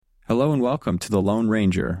Hello and welcome to The Lone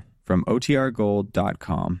Ranger from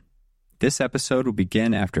OTRGold.com. This episode will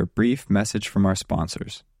begin after a brief message from our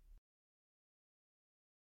sponsors.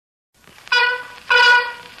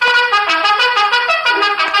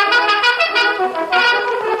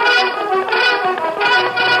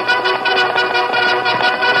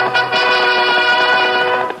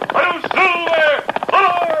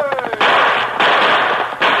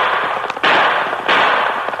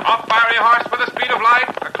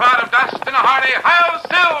 Hail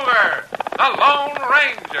Silver, the Lone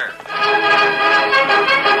Ranger.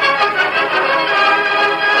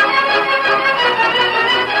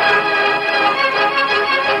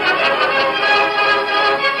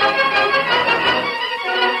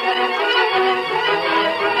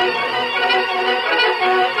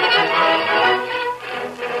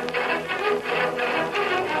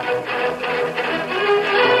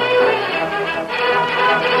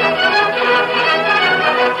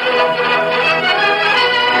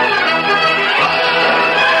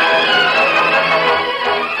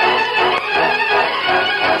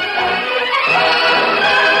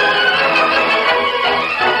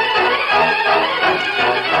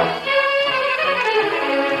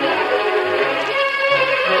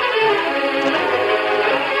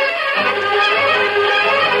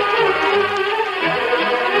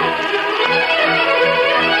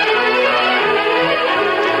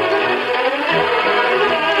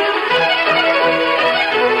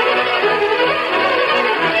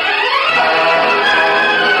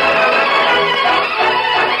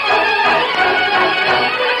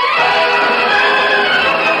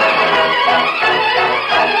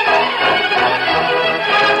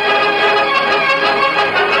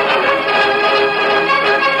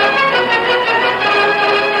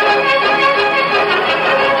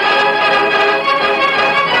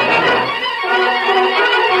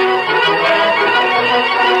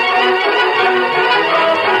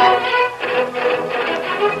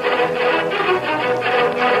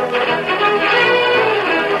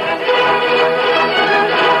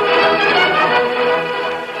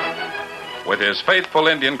 His faithful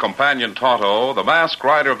Indian companion Tonto, the masked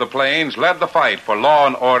rider of the plains, led the fight for law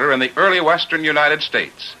and order in the early western United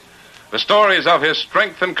States. The stories of his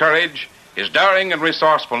strength and courage, his daring and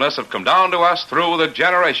resourcefulness have come down to us through the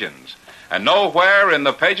generations. And nowhere in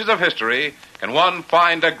the pages of history can one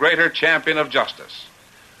find a greater champion of justice.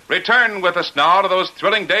 Return with us now to those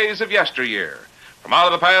thrilling days of yesteryear. From out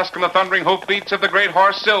of the past come the thundering hoofbeats of the great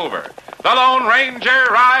horse Silver. The Lone Ranger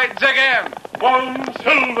rides again. One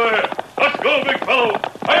Silver! Let's go, big fellow!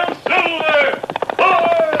 I am Silver!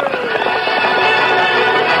 Boy!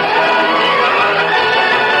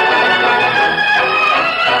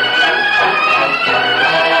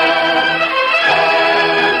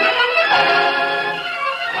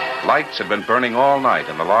 Lights had been burning all night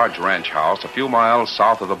in the large ranch house a few miles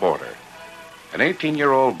south of the border. An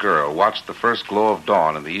 18-year-old girl watched the first glow of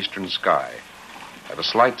dawn in the eastern sky. At a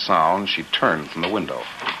slight sound, she turned from the window.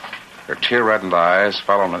 Her tear-reddened eyes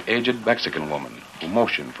fell on an aged Mexican woman who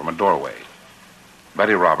motioned from a doorway.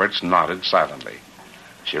 Betty Roberts nodded silently.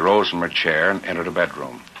 She rose from her chair and entered a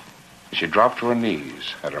bedroom. She dropped to her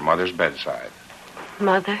knees at her mother's bedside.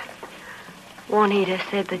 Mother, Juanita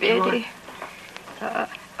said that Betty, I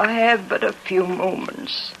have but a few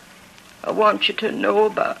moments. I want you to know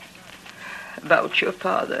about your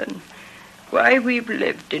father and why we've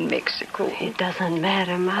lived in Mexico. It doesn't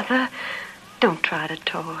matter, Mother. Don't try to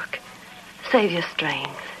talk. Save your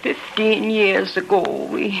strength. 15 years ago,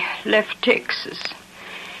 we left Texas.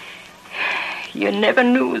 You never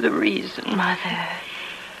knew the reason. Mother.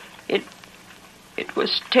 It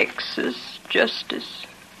was Texas justice.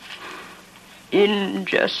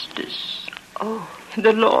 Injustice. Oh.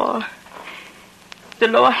 The law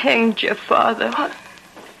hanged your father. What?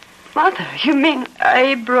 Mother, you mean...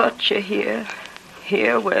 I brought you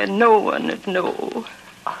here where no one would know.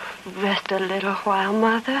 Oh, rest a little while,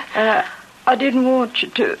 Mother. I didn't want you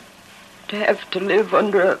to have to live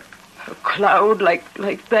under a cloud like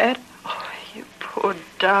that. Oh, you poor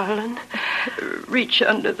darling. Reach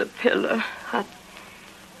under the pillow.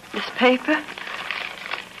 This paper?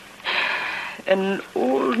 An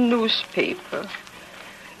old newspaper.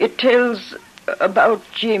 It tells about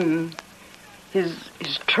Jim, his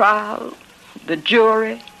trial, the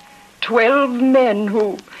jury, 12 men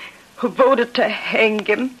who voted to hang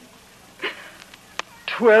him.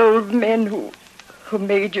 12 men who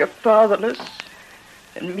made you fatherless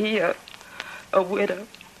and me a widow.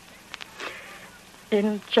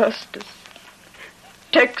 Injustice.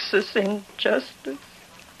 Texas injustice.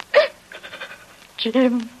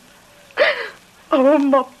 Jim. Oh,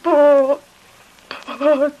 my poor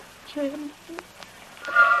Jim.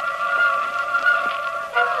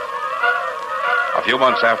 few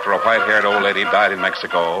months after a white-haired old lady died in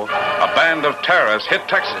Mexico, a band of terrorists hit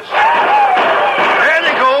Texas. There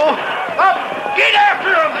they go. Up! Get after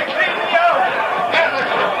them! They clean me out!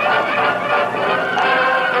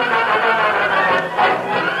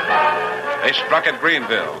 They struck at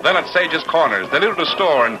Greenville, then at Sage's Corners. They looted a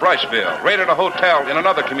store in Brushville, raided a hotel in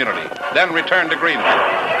another community, then returned to Greenville.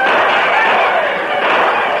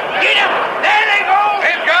 Get them! There they go!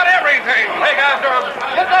 They've got everything! Take after them!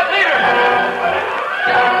 Get that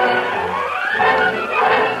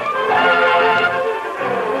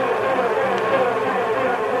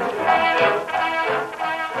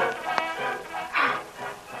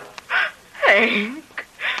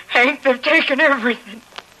Hank, they've taken everything.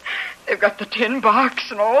 They've got the tin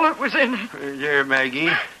box and all that was in it. There,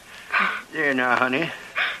 Maggie. There now, honey.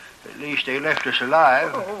 At least they left us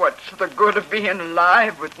alive. Oh, what's the good of being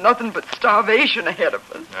alive with nothing but starvation ahead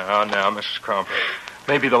of us? Now, Mrs. Cromford.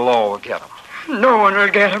 Maybe the law will get them. No one will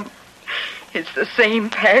get them. It's the same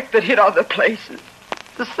pack that hit other places.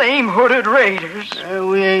 The same hooded raiders.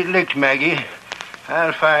 We ain't licked, Maggie.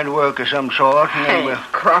 I'll find work of some sort, and then we'll...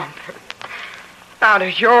 Cromford, out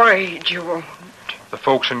of your age, you won't. The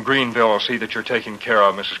folks in Greenville will see that you're taken care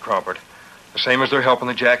of, Mrs. Cromford. The same as they're helping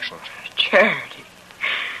the Jacksons. Charity.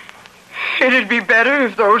 It'd be better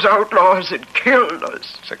if those outlaws had killed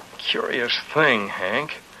us. It's a curious thing,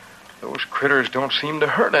 Hank. Those critters don't seem to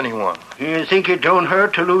hurt anyone. You think it don't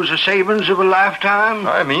hurt to lose the savings of a lifetime?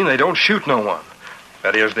 I mean, they don't shoot no one.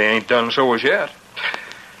 That is, they ain't done so as yet.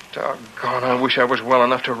 Doggone, I wish I was well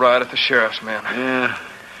enough to ride at the sheriff's men. Yeah.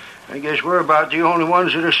 I guess we're about the only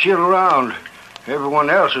ones that are still around. Everyone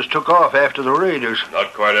else has took off after the raiders.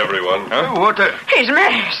 Not quite everyone. Huh? What the... He's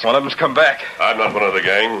masked. One of them's come back. I'm not one of the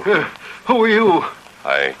gang. Who are you?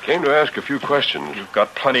 I came to ask a few questions. You've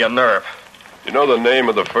got plenty of nerve. You know the name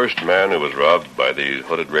of the first man who was robbed by these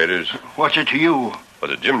hooded raiders? What's it to you? Was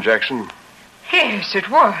it Jim Jackson? Yes, it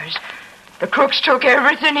was. The crooks took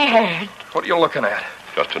everything he had. What are you looking at?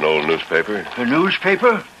 Just an old newspaper. The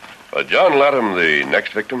newspaper? John Latham, the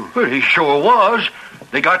next victim? Well, he sure was.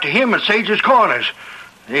 They got to him at Sage's Corners.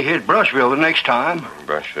 They hit Brushville the next time.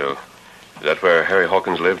 Brushville. Is that where Harry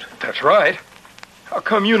Hawkins lived? That's right. How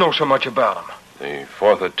come you know so much about him? The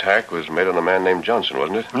fourth attack was made on a man named Johnson,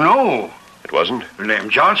 wasn't it? No. It wasn't? Lem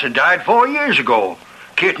Johnson died 4 years ago.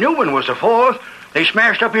 Kit Newman was the fourth. They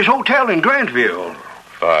smashed up his hotel in Grantville.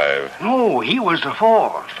 5. No, he was the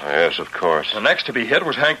fourth. Yes, of course. The next to be hit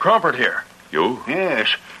was Hank Cromford here. You? Yes.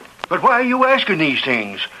 But why are you asking these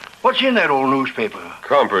things? What's in that old newspaper?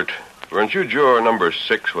 Crompert, weren't you juror number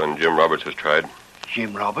 6 when Jim Roberts was tried?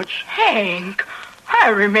 Jim Roberts? Hank, I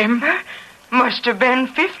remember. Must have been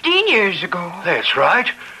 15 years ago. That's right.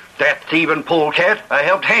 That thieving polecat, I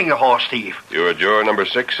helped hang a horse thief. You were juror number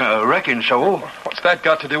 6? I reckon so. What's that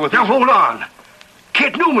got to do with Now, this? hold on.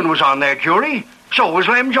 Kit Newman was on that jury. So was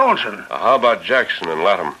Lem Johnson. How about Jackson and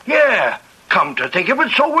Latham? Yeah. Come to think of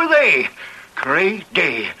it, so were they. Great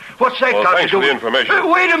day. What's that Well, got to thanks do for the with...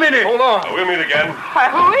 information. Wait a minute. Hold on. We'll meet again. Why,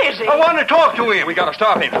 who is he? I want to talk to him. We gotta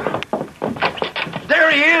stop him.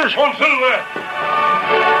 There he is. On Silver!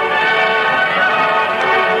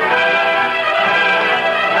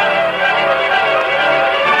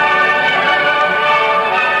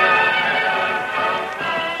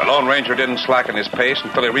 The Lone Ranger didn't slacken his pace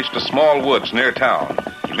until he reached a small woods near town.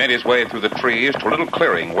 He made his way through the trees to a little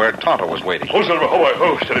clearing where Tonto was waiting. Oh, Silver.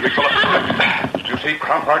 Oh, steady, big fella. Did you see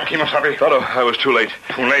Crompart, Kemosabe? Tonto, I was too late.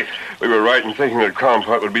 Too late. We were right in thinking that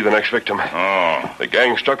Crompart would be the next victim. Oh. The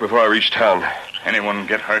gang struck before I reached town. Anyone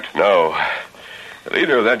get hurt? No. The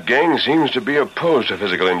leader of that gang seems to be opposed to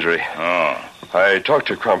physical injury. Oh. I talked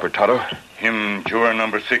to Crompart, Tonto. Him juror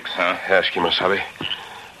number 6, huh? Ask him, Kemosabe.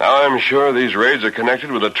 Now I'm sure these raids are connected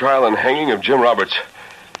with the trial and hanging of Jim Roberts.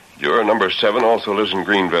 Juror number 7 also lives in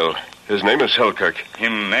Greenville. His name is Selkirk.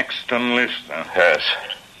 Him next on list, huh? Yes.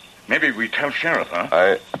 Maybe we tell Sheriff, huh?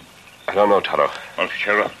 I don't know, Tonto. Well,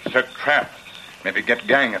 Sheriff, set trap. Maybe get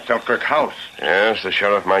gang at Selkirk house. Yes, the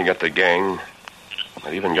sheriff might get the gang.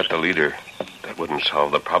 Might even get the leader. That wouldn't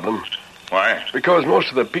solve the problem. Why? Because most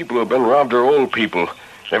of the people who have been robbed are old people.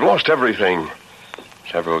 They've lost everything.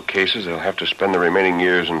 Several cases, they'll have to spend the remaining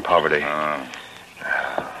years in poverty.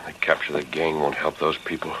 The capture of the gang won't help those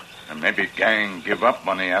people. And maybe gang give up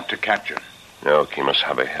money after capture. No,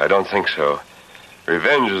 Kemosabe, I don't think so.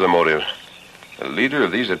 Revenge is the motive. The leader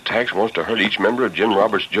of these attacks wants to hurt each member of Jim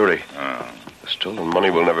Roberts' jury. The stolen money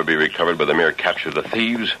will never be recovered by the mere capture of the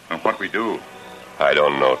thieves. And what we do? I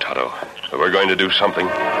don't know, Tonto. But we're going to do something.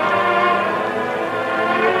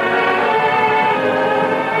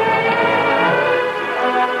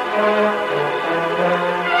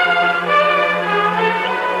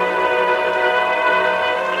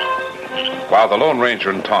 While the Lone Ranger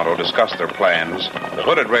and Tonto discussed their plans, the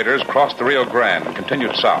hooded raiders crossed the Rio Grande and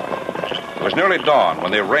continued south. It was nearly dawn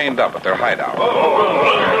when they reined up at their hideout.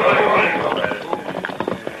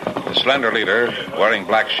 The slender leader, wearing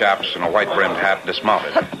black chaps and a white-brimmed hat,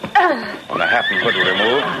 dismounted. When the hat and hood were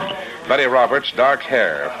removed, Betty Roberts' dark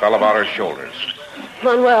hair fell about her shoulders.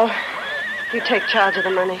 Manuel, you take charge of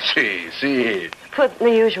the money. See. Put in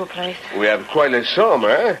the usual place. We have quite a sum,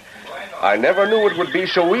 eh? I never knew it would be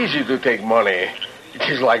so easy to take money. It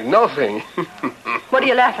is like nothing. What are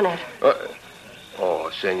you laughing at?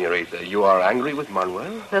 Oh, Senorita, you are angry with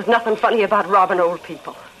Manuel? There's nothing funny about robbing old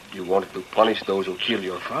people. You wanted to punish those who killed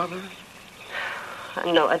your father?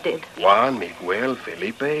 I know I did. Juan, Miguel,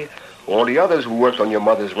 Felipe, all the others who worked on your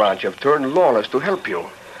mother's ranch have turned lawless to help you.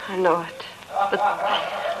 I know it. But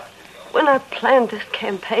when I planned this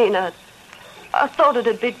campaign, I thought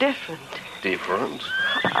it'd be different. Different?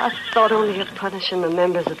 I thought only of punishing the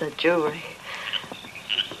members of the jury.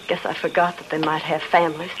 Guess I forgot that they might have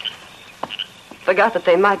families. Forgot that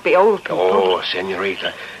they might be old people. Oh,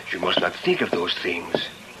 Senorita, you must not think of those things.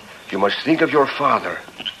 You must think of your father,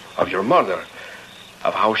 of your mother,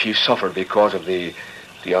 of how she suffered because of the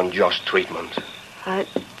unjust treatment.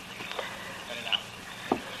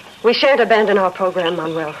 We shan't abandon our program,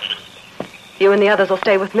 Manuel. You and the others will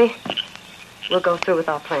stay with me. We'll go through with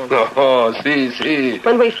our plans. Oh, see.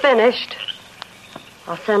 When we've finished,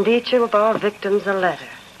 I'll send each of our victims a letter.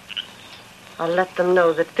 I'll let them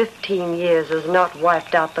know that 15 years has not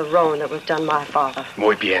wiped out the wrong that was done my father.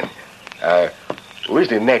 Muy bien. Who is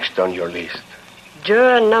the next on your list?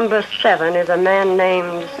 Juror number 7 is a man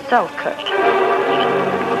named Selkirk.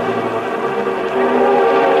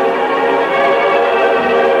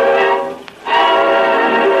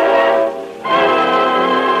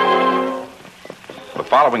 The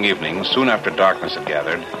following evening, soon after darkness had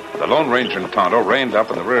gathered, the Lone Ranger and Tonto reined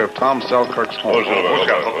up in the rear of Tom Selkirk's home.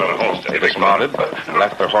 They dismounted and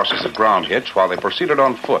left their horses at ground hitch while they proceeded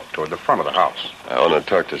on foot toward the front of the house. I want to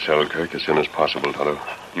talk to Selkirk as soon as possible, Tonto.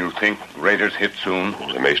 You think raiders hit soon?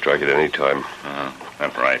 They may strike at any time.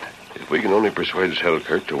 That's right. If we can only persuade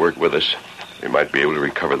Selkirk to work with us, we might be able to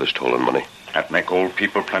recover the stolen money. That make old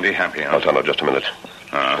people plenty happy, huh? Now, Tonto, just a minute.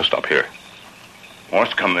 Stop here.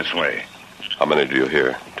 Horse come this way. How many do you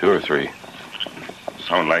hear? 2 or 3?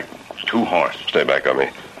 Sound like 2 horse. Stay back on me.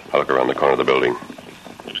 I'll look around the corner of the building.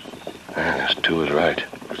 Yes, 2 is right.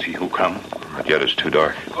 See who come? Not yet, it's too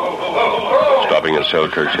dark. Stopping at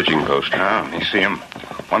Selkirk's hitching post. You see him.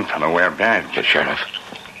 One fellow wear badge. The sheriff.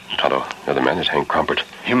 Tonto, the other man is Hank Crumpert.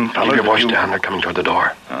 Him fellow. Keep your voice down. They're coming toward the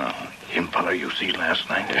door. Him fellow you see last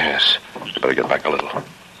night? Yes. Better get back a little.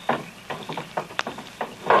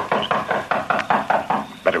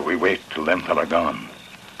 Better we wait till them fellow gone.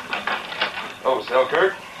 Oh,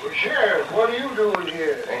 Selkirk. Well, Sheriff, what are you doing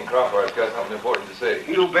here? Hank Crumpert, I've got something important to say.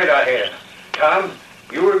 You bet I have. Tom,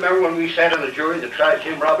 you remember when we sat on the jury that tried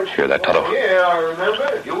Jim Roberts? Hear that, Tonto? Yeah, I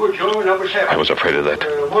remember. You were juror number 7. I was afraid of that.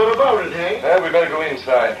 What about it, Hank? We better go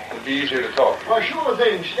inside. It'll be easier to talk. Why, sure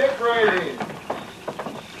thing. Step right in.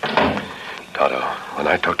 Tonto, when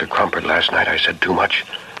I talked to Crumpert last night, I said too much.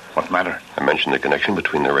 What matter? I mentioned the connection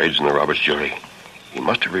between the raids and the Roberts jury. He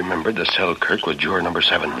must have remembered that Selkirk was juror number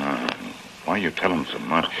 7. Why you tell him so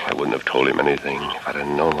much? I wouldn't have told him anything if I'd have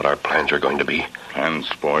known what our plans are going to be. Plans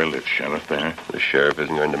spoiled if sheriff there. The sheriff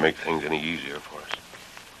isn't going to make things any easier for us.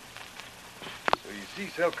 So you see,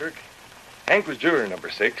 Selkirk, Hank was juror number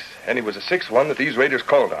 6, and he was the 6th one that these raiders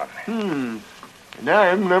called on. And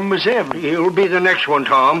I'm number 7. You'll be the next one,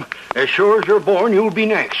 Tom. As sure as you're born, you'll be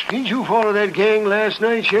next. Didn't you follow that gang last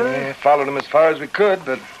night, Sheriff? Yeah, followed them as far as we could,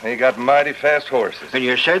 but they got mighty fast horses. And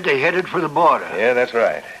you said they headed for the border. Yeah, that's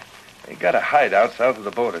right. They got a hideout south of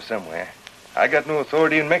the border somewhere. I got no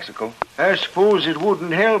authority in Mexico. I suppose it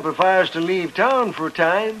wouldn't help if I was to leave town for a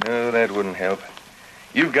time. No, that wouldn't help.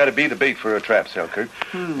 You've got to be the bait for a trap, Selkirk.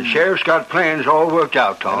 The sheriff's got plans all worked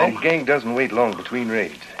out, Tom. And that gang doesn't wait long between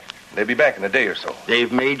raids. They'll be back in a day or so.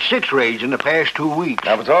 They've made 6 raids in the past 2 weeks.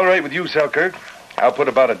 Now, if it's all right with you, Selkirk, I'll put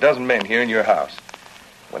about 12 men here in your house.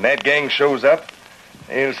 When that gang shows up,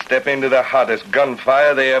 they'll step into the hottest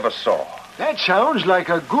gunfire they ever saw. That sounds like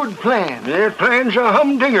a good plan. Their plan's a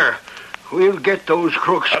humdinger. We'll get those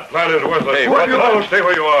crooks. That plan is worthless. Hey, what? No, Stay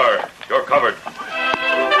where you are. You're covered.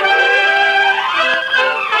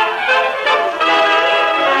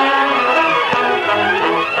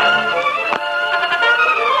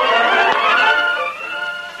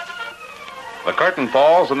 The curtain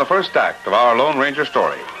falls on the first act of our Lone Ranger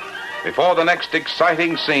story. Before the next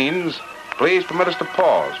exciting scenes, please permit us to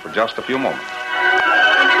pause for just a few moments.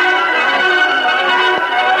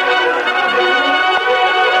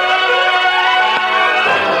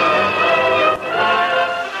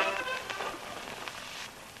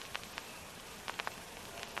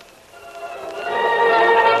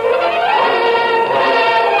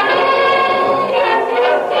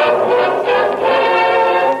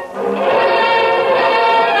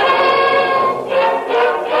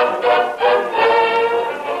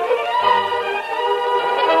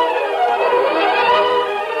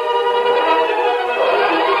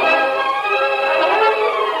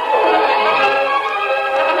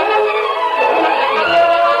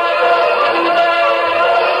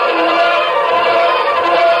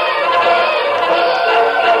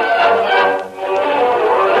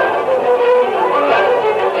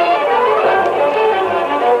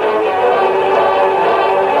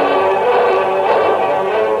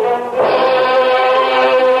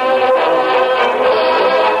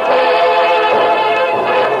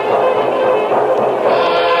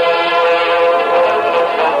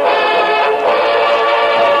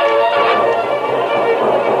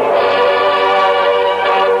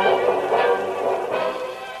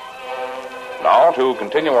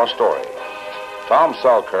 continue our story. Tom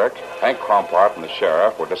Selkirk, Hank Crumpart, and the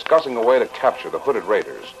sheriff were discussing a way to capture the hooded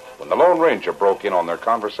raiders when the Lone Ranger broke in on their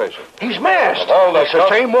conversation. He's masked. All That's the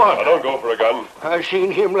same one. Now, don't go for a gun. I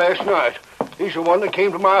seen him last night. He's the one that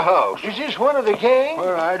came to my house. Is this one of the gang?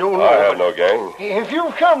 Well, I don't know. I have no gang. If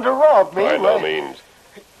you've come to rob me... By no means.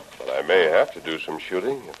 But I may have to do some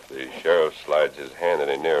shooting if the sheriff slides his hand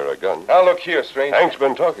any nearer a gun. Now, look here, stranger. Hank's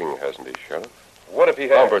been talking, hasn't he, Sheriff? What if he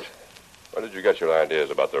has? Albert, where did you get your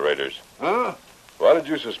ideas about the raiders? Huh? Why did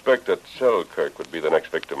you suspect that Selkirk would be the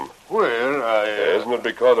next victim? Well, Isn't it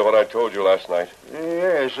because of what I told you last night?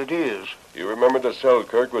 Yes, it is. You remembered that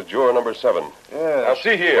Selkirk was juror number 7. Yes. Now,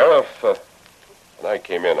 see here. Sheriff, when I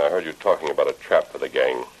came in, I heard you talking about a trap for the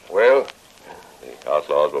gang. Well, The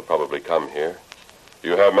outlaws will probably come here. If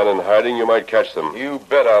you have men in hiding, you might catch them. you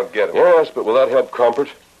bet I'll get him. Yes, but will that help Crumpart?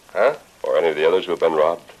 Huh? Or any of the others who have been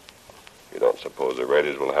robbed? You don't suppose the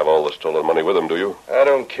raiders will have all the stolen money with them, do you? I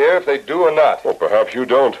don't care if they do or not. Well, perhaps you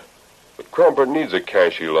don't. But Crumpart needs the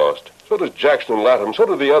cash he lost. So does Jackson and Latham. So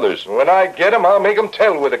do the others. When I get him, I'll make him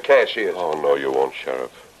tell where the cash is. Oh, no, you won't, Sheriff.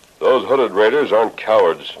 Those hooded raiders aren't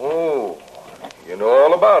cowards. Oh, you know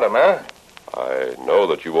all about him, huh? I know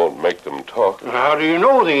that you won't make them talk. How do you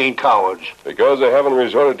know they ain't cowards? Because they haven't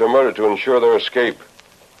resorted to murder to ensure their escape.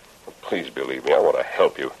 Please believe me, I want to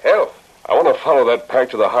help you. Help. I want to follow that pack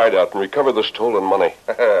to the hideout and recover the stolen money.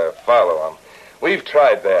 Follow him. We've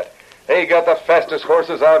tried that. They got the fastest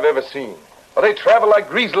horses I've ever seen. Well, they travel like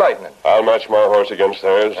greased lightning. I'll match my horse against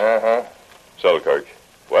theirs. Uh-huh. Selkirk,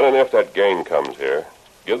 when and if that gang comes here,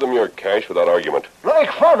 give them your cash without argument.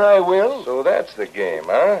 Like fun, I will. So that's the game,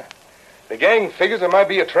 huh? The gang figures there might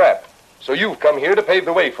be a trap. So you've come here to pave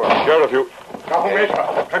the way for them. Sheriff, you... Now,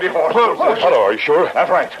 Mister. Plenty horse. Hello, are you sure? That's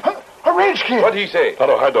right. A redskin. What'd he say?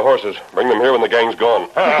 Hello, hide the horses. Bring them here when the gang's gone.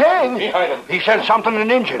 The gang. Behind him. He said something in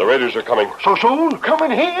Injun. The raiders are coming. So soon?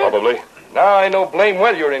 Coming here? Probably. Now I know blame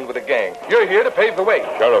well you're in with the gang. You're here to pave the way.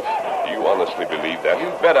 Sheriff, do you honestly believe that? You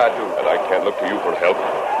bet I do. And I can't look to you for help.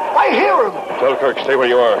 I hear him. Selkirk, stay where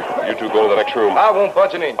you are. You two go to the next room. I won't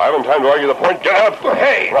budge an inch. I haven't time to argue the point. Get out!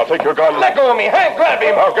 Hey! I'll take your gun. Let go of me. Hank, grab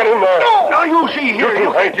him. Now get in there. No! Now, you see You here.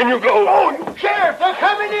 two, Hank, in you go. Sheriff, they're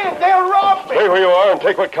coming in. They'll rob me. Stay where you are and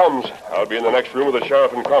take what comes. I'll be in the next room with the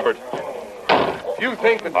sheriff and Crumpart. You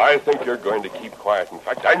think that... I think you're going to keep quiet. In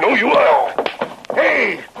fact, I know you are.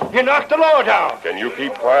 Hey, you knocked the law down. Can you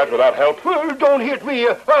keep quiet without help? Well, don't hit me.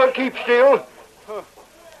 I'll keep still.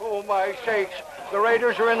 Oh, my sakes. The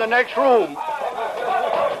raiders are in the next room.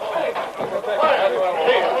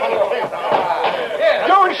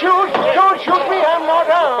 Don't shoot. Don't shoot me. I'm not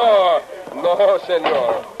armed. No,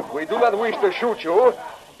 senor. We do not wish to shoot you.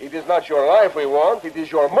 It is not your life we want. It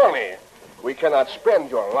is your money. We cannot spend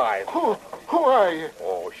your life. Who are you?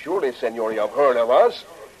 Oh, surely, senor, you have heard of us.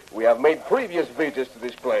 We have made previous visits to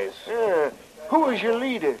this place. Who is your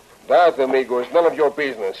leader? That, amigo, is none of your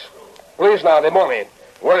business. Please now, the money.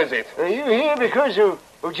 Where is it? Are you here because of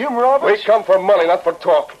Jim We Roberts? come for money, not for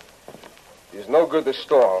talk. It is no good to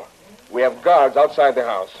stall. We have guards outside the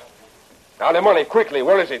house. Now, the money, quickly.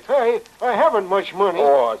 Where is it? I haven't much money.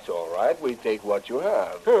 Oh, it's all right. We take what you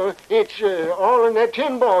have. It's all in that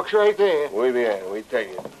tin box right there. Muy bien. We take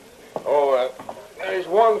it. Oh, there is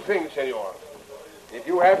one thing, senor. If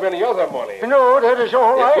you have any other money... No, that is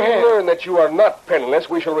all I If we have. learn that you are not penniless,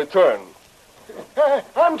 we shall return.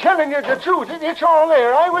 I'm telling you the truth. It's all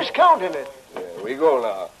there. I was counting it. There we go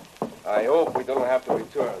now. I hope we don't have to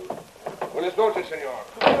return. Buenas noches,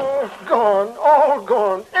 senor. Gone. All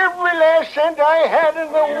gone. Every last cent I had in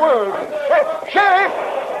the world. Sheriff!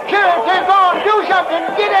 Sheriff, they're gone. Do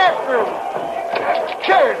something. Get after them.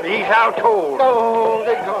 Sheriff! He's out cold. Oh,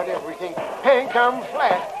 they got everything. Hank, I'm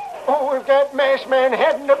flat. Oh, if that masked man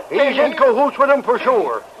hadn't have He's in cahoots with them for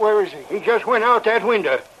sure. Where is he? He just went out that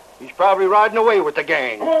window. He's probably riding away with the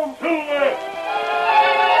gang.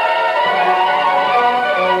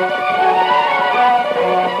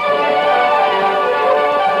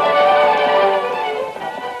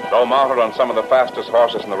 Though mounted on some of the fastest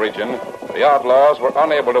horses in the region, the outlaws were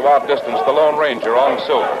unable to outdistance the Lone Ranger on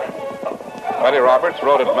Silver. Betty Roberts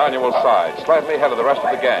rode at Manuel's side, slightly ahead of the rest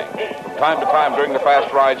of the gang. From time to time during the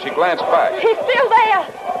fast ride, she glanced back. He's still there.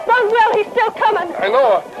 Manuel, he's still coming. I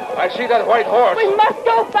know. I see that white horse. We must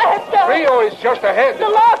go faster. Rio is just ahead. The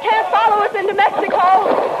law can't follow us into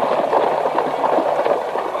Mexico.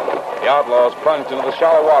 The outlaws plunged into the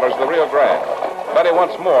shallow waters of the Rio Grande. Betty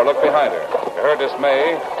once more looked behind her. To her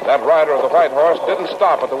dismay, that rider of the white horse didn't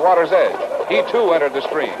stop at the water's edge. He, too, entered the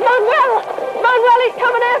stream. Manuel, he's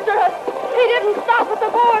coming after us. He didn't stop at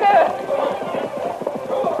the border.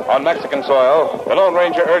 On Mexican soil, the Lone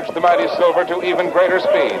Ranger urged the mighty Silver to even greater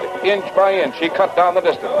speed. Inch by inch, he cut down the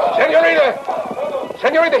distance.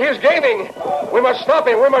 Senorita, he's gaining. We must stop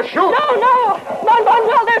him. We must shoot. No.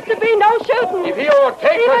 Manuel, there's to be no shooting. If he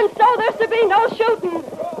overtakes us... Even so, there's to be no shooting.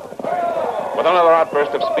 With another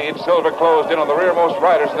outburst of speed, Silver closed in on the rearmost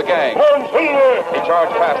riders of the gang. Come on, Silver! He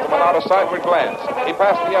charged past them without a sideward glance. He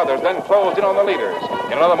passed the others, then closed in on the leaders.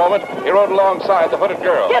 In another moment, he rode alongside the hooded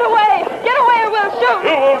girl. Get away or we'll shoot.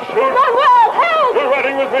 You won't shoot. Manuel, help! You're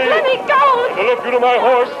riding with me. Let me go. To lift you to my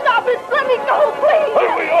horse. Stop it. Let me go, please.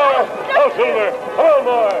 Here we are. Now, Silver. Come on,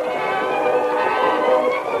 boy.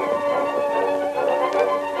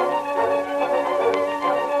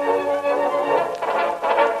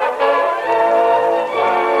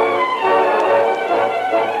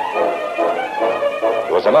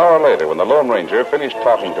 It was an hour later when the Lone Ranger finished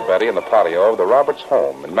talking to Betty in the patio of the Roberts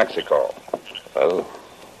home in Mexico. Well,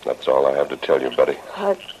 that's all I have to tell you, Betty.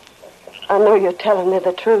 I know you're telling me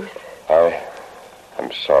the truth.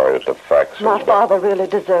 I'm sorry that the facts... My father really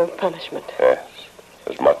deserved punishment. Yes,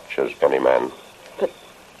 as much as any man. But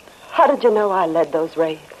how did you know I led those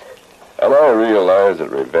raids? And I realized that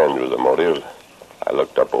revenge was the motive. I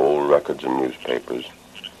looked up old records and newspapers.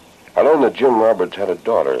 I learned that Jim Roberts had a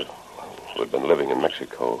daughter who had been living in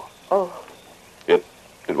Mexico. Oh. It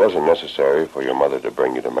wasn't necessary for your mother to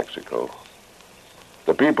bring you to Mexico.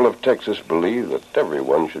 The people of Texas believe that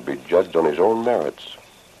everyone should be judged on his own merits,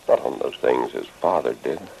 not on the things his father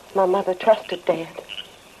did. My mother trusted Dad.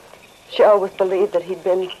 She always believed that he'd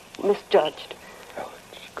been misjudged. Well,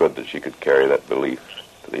 it's good that she could carry that belief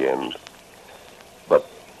to the end.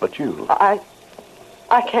 But you... I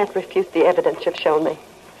can't refute the evidence you've shown me.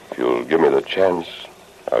 If you'll give me the chance,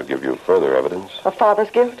 I'll give you further evidence. Of father's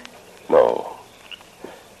guilt? No.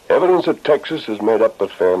 Evidence that Texas is made up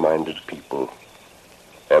of fair-minded people.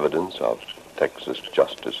 Evidence of Texas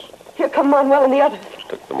justice. Here come Manuel and the others.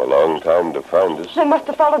 Took them a long time to find us. They must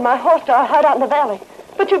have followed my horse to our hideout in the valley.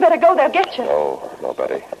 But you better go, they'll get you. No,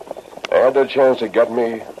 Betty. They had their chance to get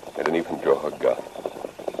me. They didn't even draw a gun.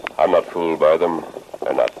 I'm not fooled by them.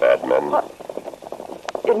 They're not bad men.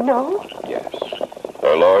 What? You know? Yes.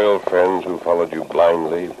 They're loyal friends who followed you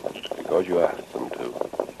blindly because you asked them to.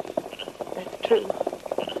 That's true.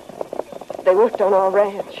 They worked on our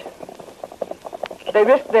ranch. They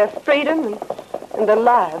risked their freedom and their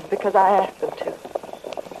lives because I asked them to.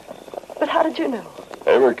 But how did you know?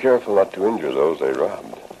 They were careful not to injure those they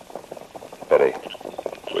robbed. Betty,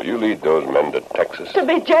 will you lead those men to Texas? To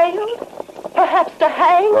be jailed? Perhaps to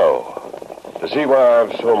hang? No. To see why I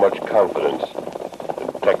have so much confidence in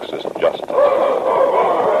Texas justice.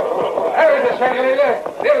 There is the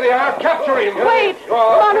senorita. There they are. Capture him. Wait.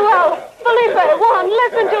 Manuel. Felipe. Juan,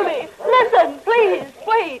 listen to me. Listen, please.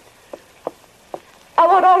 Wait. I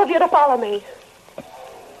want all of you to follow me.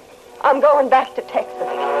 I'm going back to Texas.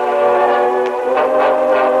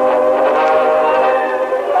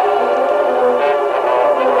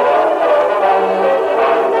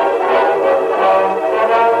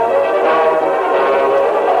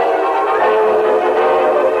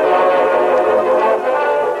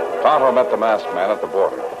 Tonto met the masked man at the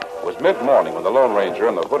border. It was mid-morning when the Lone Ranger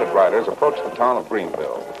and the hooded riders approached the town of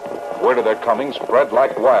Greenville. Word of their coming spread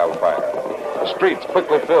like wildfire. The streets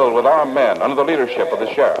quickly filled with armed men under the leadership of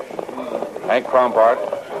the sheriff. Hank Crompart,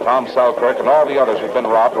 Tom Selkirk, and all the others who'd been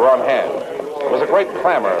robbed were on hand. There was a great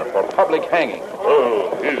clamor for public hanging.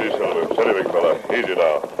 Oh, easy, Silver. Steady, big fella. Easy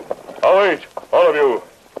now. Oh, wait. All of you.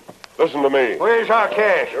 Listen to me. Where's our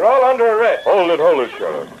cash? You're all under arrest. Hold it,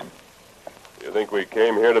 Sheriff. You think we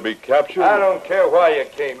came here to be captured? I don't care why you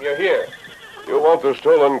came. You're here. You want the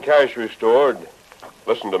stolen cash restored?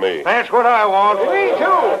 Listen to me. That's what I want. Me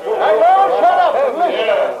too. Well, shut up and listen.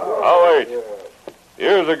 Now, wait.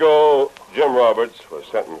 Years ago, Jim Roberts was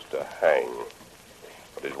sentenced to hang.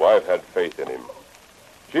 But his wife had faith in him.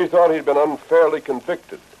 She thought he'd been unfairly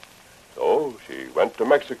convicted. So she went to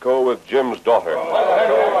Mexico with Jim's daughter.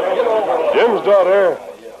 Jim's daughter?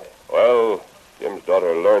 Well, Jim's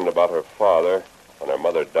daughter learned about her father when her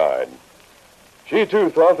mother died. She, too,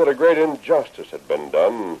 thought that a great injustice had been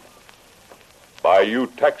done by you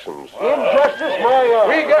Texans. Injustice, my...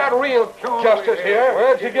 We got real justice here.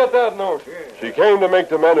 Where'd you get that note? She came to make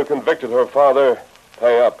the men who convicted her father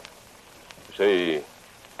pay up. You see,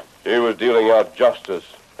 she was dealing out justice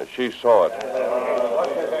as she saw it.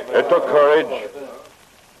 It took courage.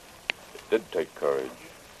 It did take courage.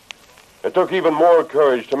 It took even more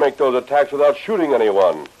courage to make those attacks without shooting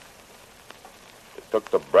anyone. It took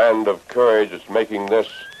the brand of courage that's making this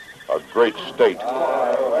a great state.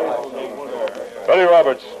 Benny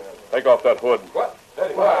Roberts, take off that hood. What?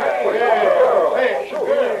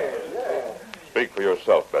 Speak for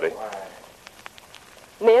yourself, Betty.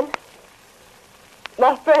 Men,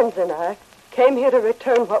 my friends and I came here to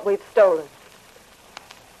return what we've stolen.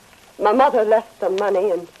 My mother left some money,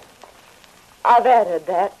 and I've added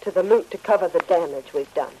that to the loot to cover the damage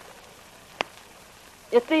we've done.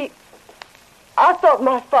 You see, I thought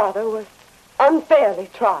my father was unfairly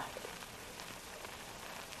tried.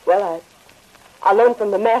 Well, I learned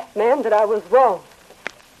from the masked man that I was wrong.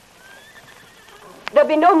 There'll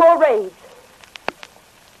be no more raids.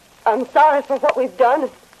 I'm sorry for what we've done.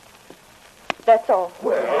 That's all.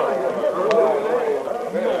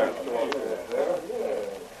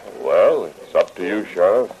 Well, it's up to you,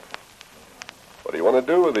 Sheriff. What do you want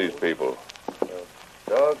to do with these people?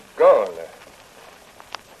 Doggone.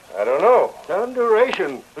 I don't know.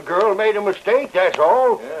 Thunderation. The girl made a mistake, that's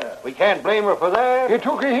all. Yeah. We can't blame her for that. It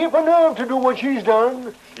took a heap of nerve to do what she's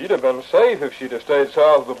done. She'd have been safe if she'd have stayed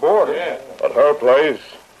south of the border. Yeah. But her place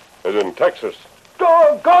is in Texas.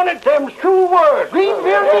 Doggone it, them's true words.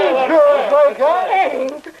 Greenville needs girls like that.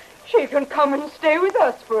 Hank, she can come and stay with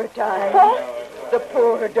us for a time. What? The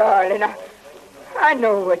poor darling. I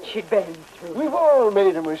know what she'd been through. We've all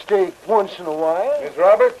made a mistake once in a while. Miss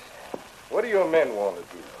Roberts, what do your men want to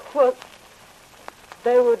do? Well,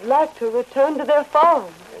 they would like to return to their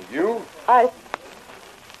farm. And you? I've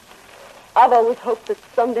always hoped that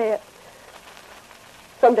someday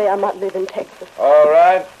I might live in Texas. All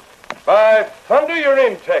right. By thunder, you're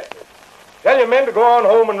in Texas. Tell your men to go on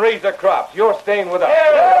home and raise their crops. You're staying with us.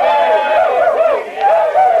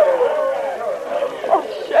 Oh,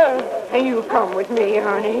 Sheriff. Hey, you come with me,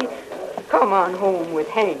 honey. Come on home with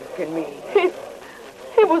Hank and me.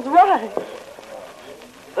 He was right.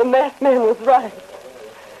 The masked man was right.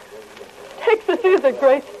 Texas is a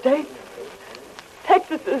great state.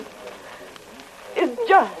 Texas is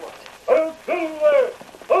just.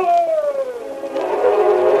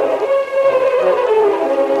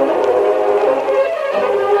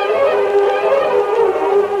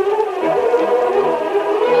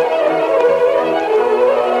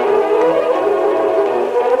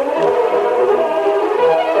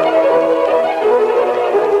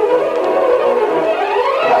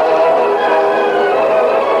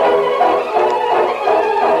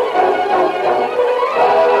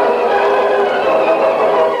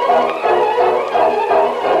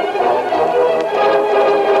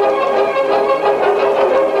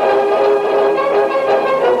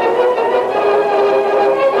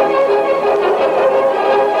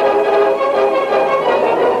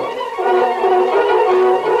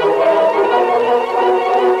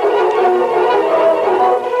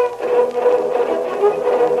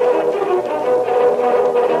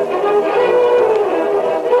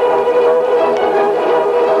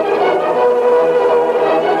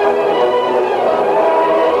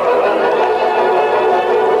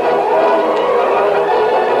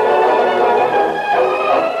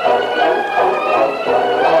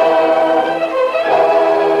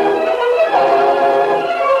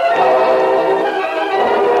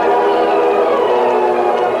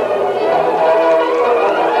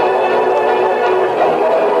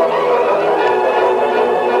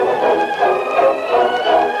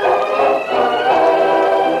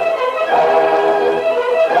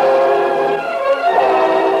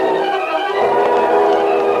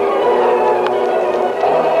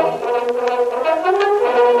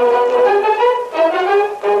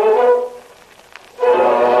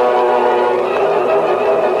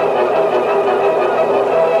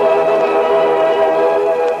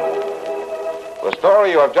 The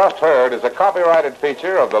story you have just heard is a copyrighted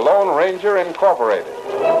feature of the Lone Ranger Incorporated.